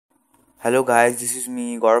Hello guys, this is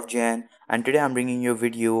me Gaurav Jain and today I'm bringing you a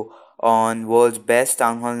video on world's best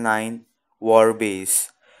Town Hall 9 war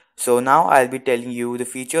base. So now I'll be telling you the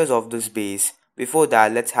features of this base. Before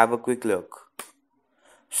that, let's have a quick look.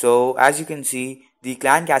 So as you can see, the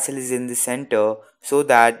clan castle is in the center so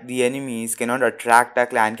that the enemies cannot attract the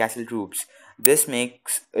clan castle troops. This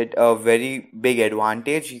makes it a very big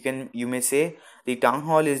advantage. You may say the town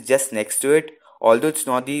hall is just next to it, although it's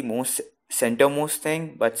not the most centermost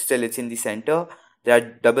thing, but still it's in the center. There are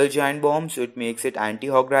double giant bombs, so it makes it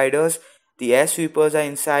anti-hog riders. The air sweepers are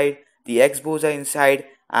inside, the X-bows are inside,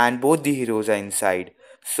 and both the heroes are inside.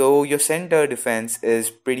 So your center defense is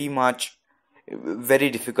pretty much very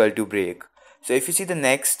difficult to break. So if you see the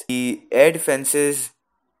next, the air defenses,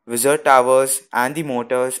 wizard towers and the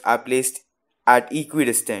mortars are placed at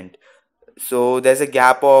equidistant. So there's a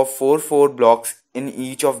gap of 4 blocks in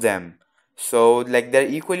each of them. So like they're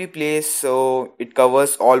equally placed, so it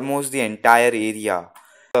covers almost the entire area.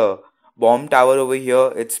 Bomb tower over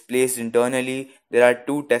here, it's placed internally. There are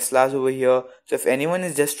 2 Teslas over here. So if anyone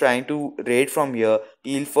is just trying to raid from here,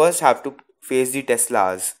 he'll first have to face the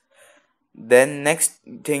Teslas. Then next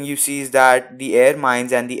thing you see is that the air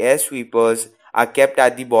mines and the air sweepers are kept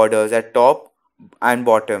at the borders at top and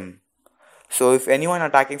bottom. So if anyone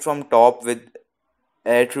attacking from top with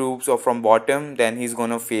air troops or from bottom, then he's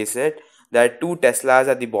gonna face it. There are 2 Teslas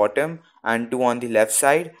at the bottom and 2 on the left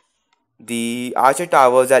side. The archer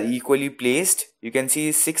towers are equally placed. You can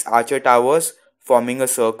see 6 archer towers forming a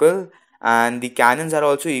circle, and the cannons are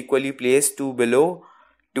also equally placed, 2 below,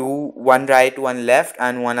 2 one right, 1 left,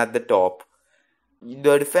 and 1 at the top.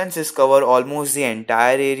 The defenses cover almost the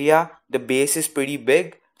entire area. The base is pretty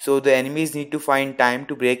big, so the enemies need to find time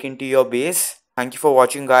to break into your base. Thank you for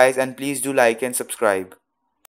watching guys, and please do like and subscribe.